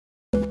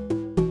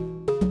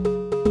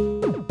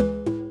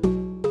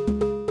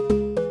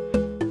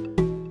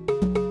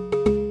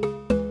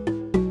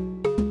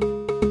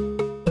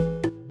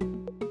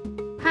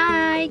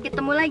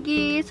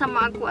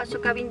bersama aku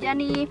Asuka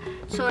Winjani.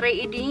 Sore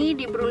ini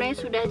di Brunei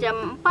sudah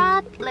jam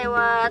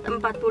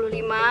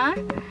 4:45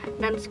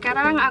 dan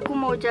sekarang aku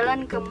mau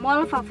jalan ke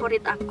mall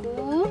favorit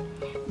aku.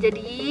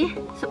 Jadi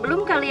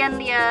sebelum kalian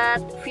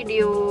lihat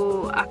video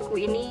aku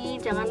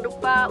ini, jangan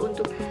lupa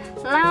untuk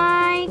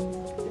like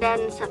dan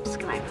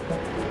subscribe.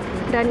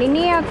 Dan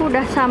ini aku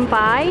udah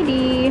sampai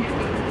di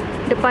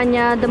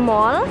depannya the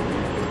mall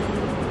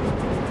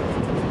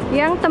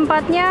yang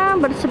tempatnya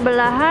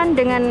bersebelahan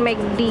dengan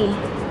McD.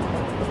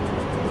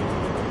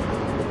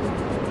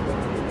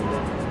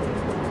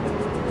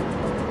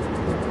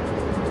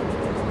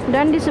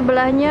 Dan di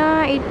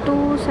sebelahnya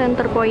itu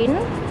Center Point.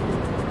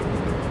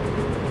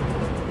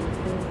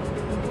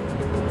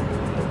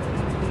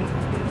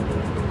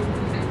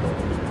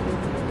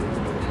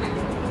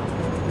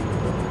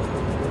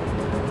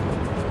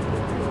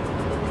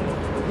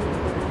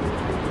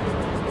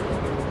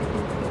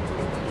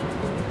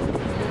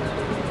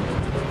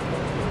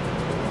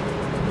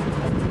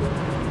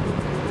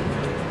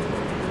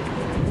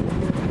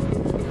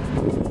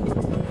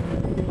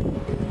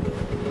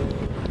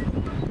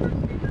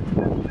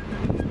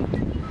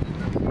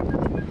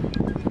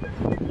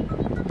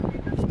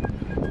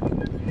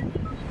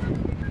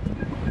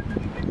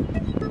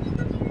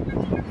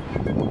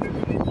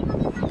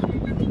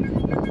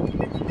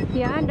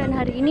 Ya, dan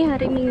hari ini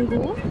hari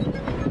Minggu,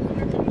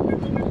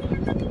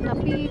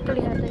 tapi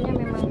kelihatannya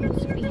memang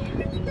sepi.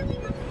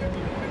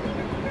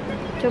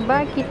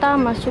 Coba kita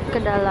masuk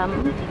ke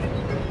dalam.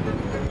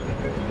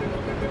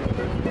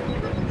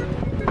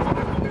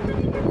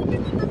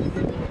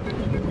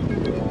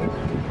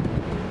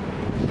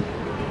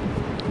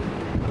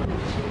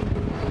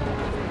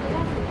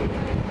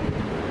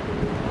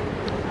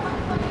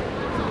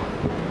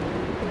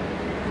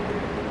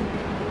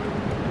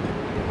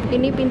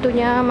 Ini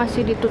pintunya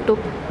masih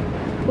ditutup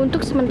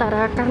untuk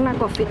sementara karena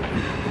COVID.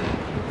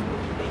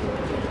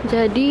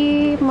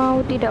 Jadi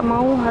mau tidak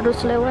mau harus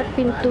lewat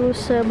pintu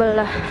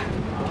sebelah.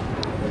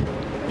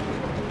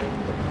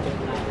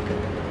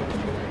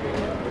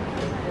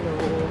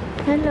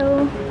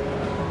 Halo.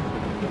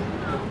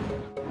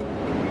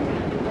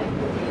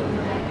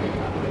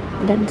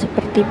 Dan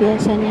seperti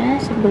biasanya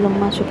sebelum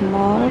masuk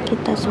mall,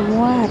 kita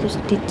semua harus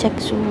dicek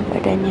suhu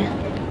badannya.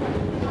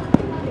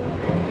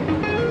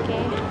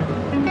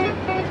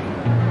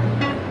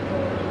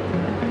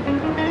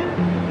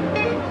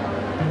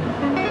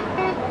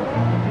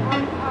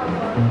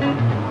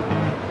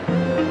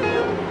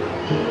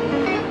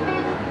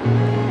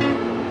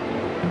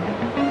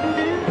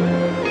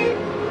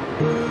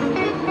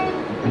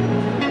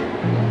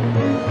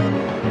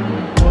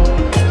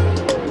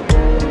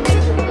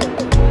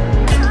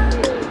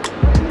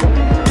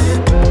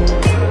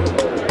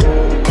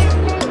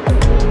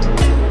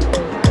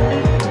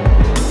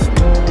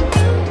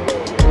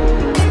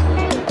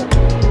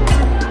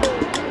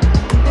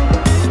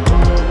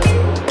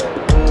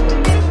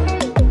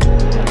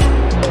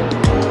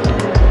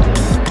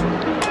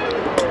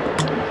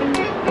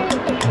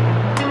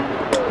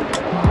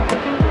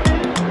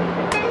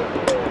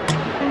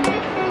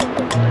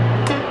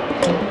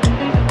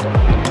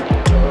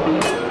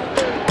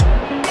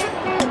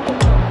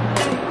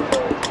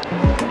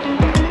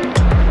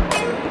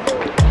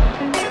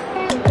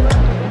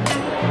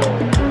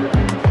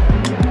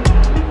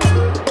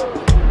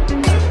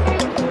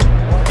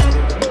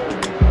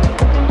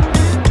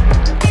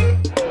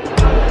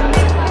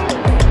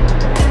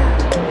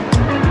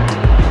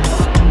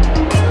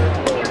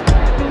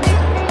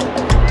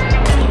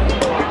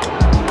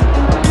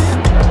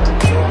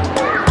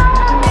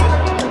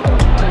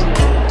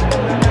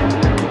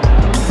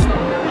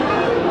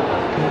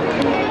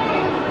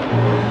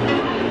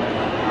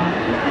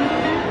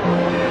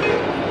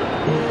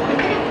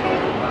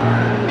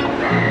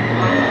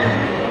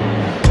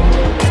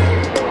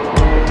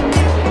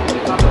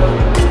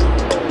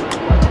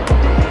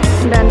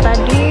 Dan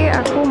tadi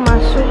aku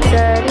masuk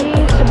dari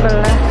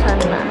sebelah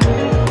sana.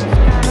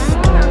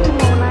 Sekarang aku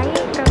mau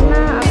naik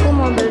karena aku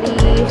mau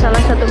beli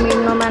salah satu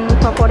minuman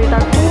favorit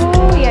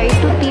aku,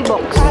 yaitu tea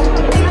box.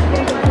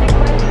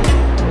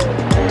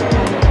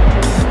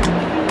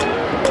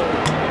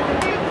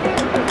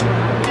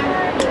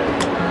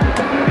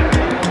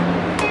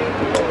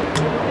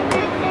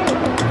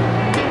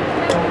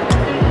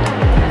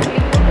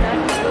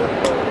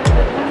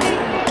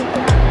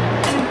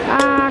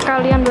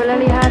 Kalian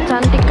boleh lihat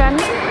cantik kan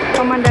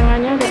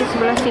pemandangannya dari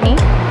sebelah sini.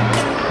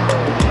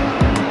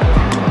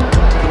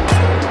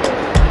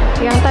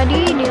 Yang tadi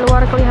di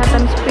luar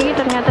kelihatan sepi,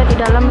 ternyata di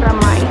dalam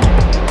ramai.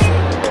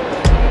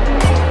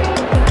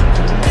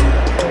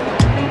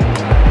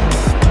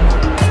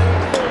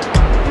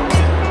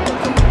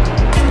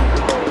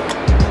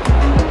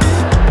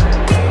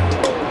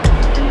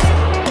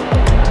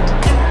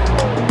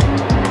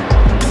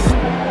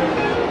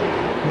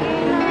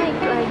 Naik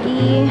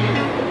lagi.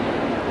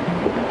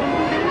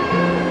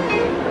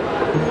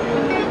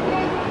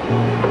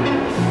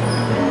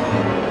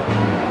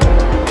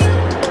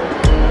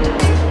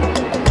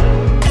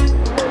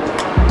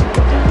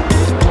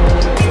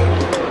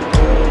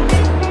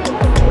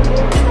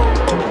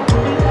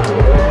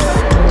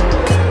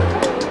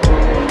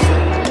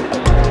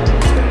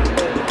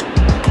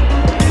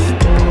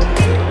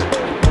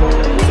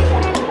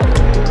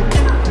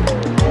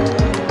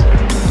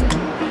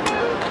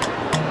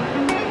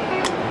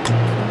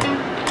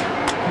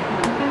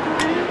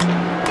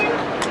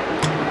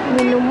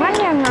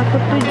 aku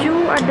tuju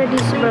ada di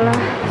sebelah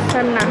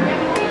sana.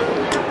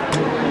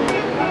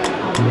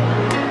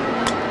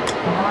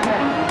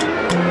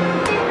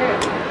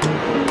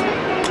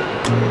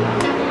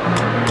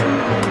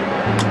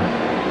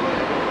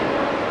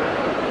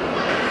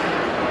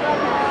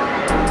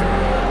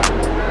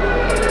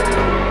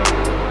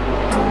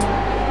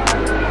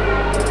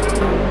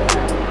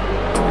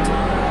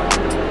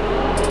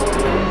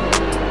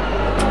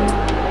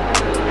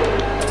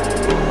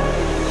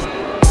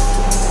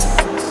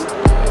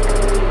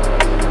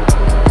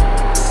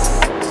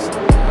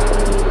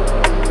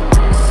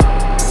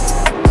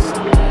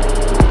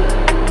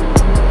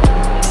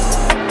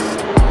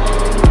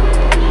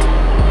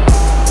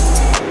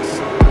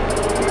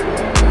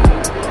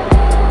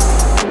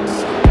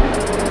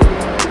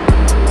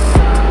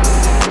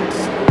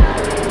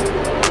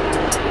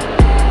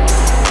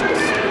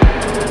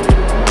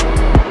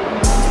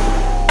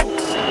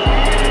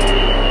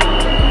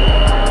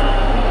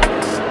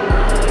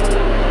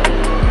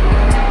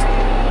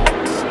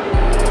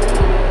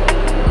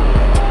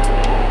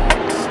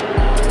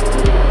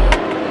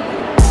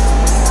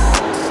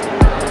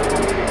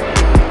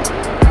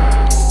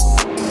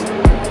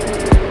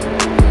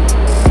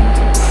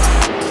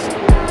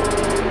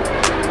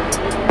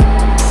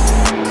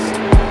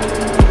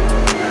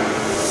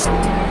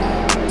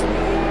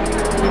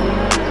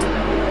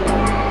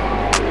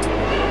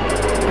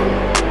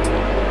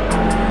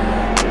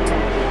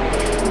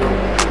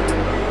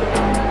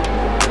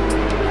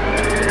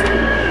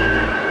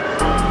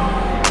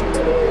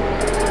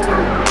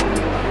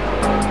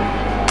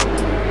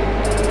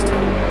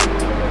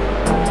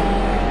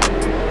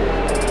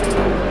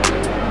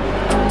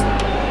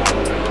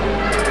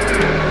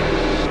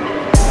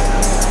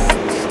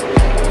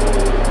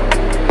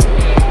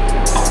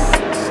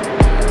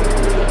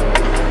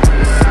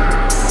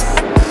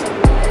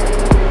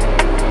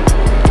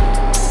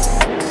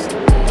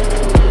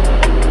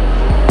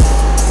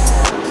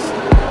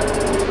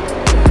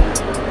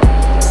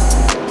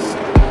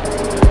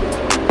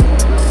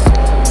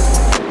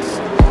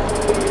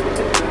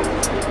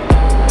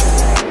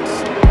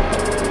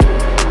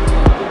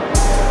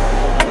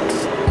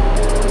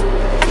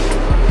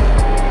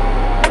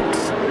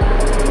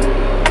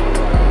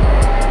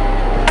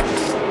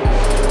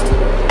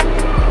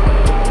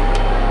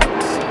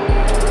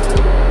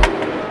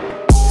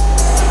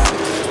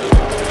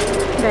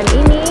 Dan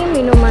ini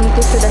minumanku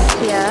sudah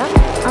siap.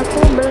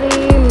 Aku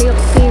beli milk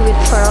tea with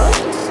pearl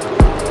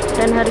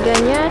dan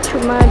harganya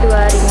cuma 2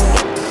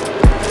 ringgit.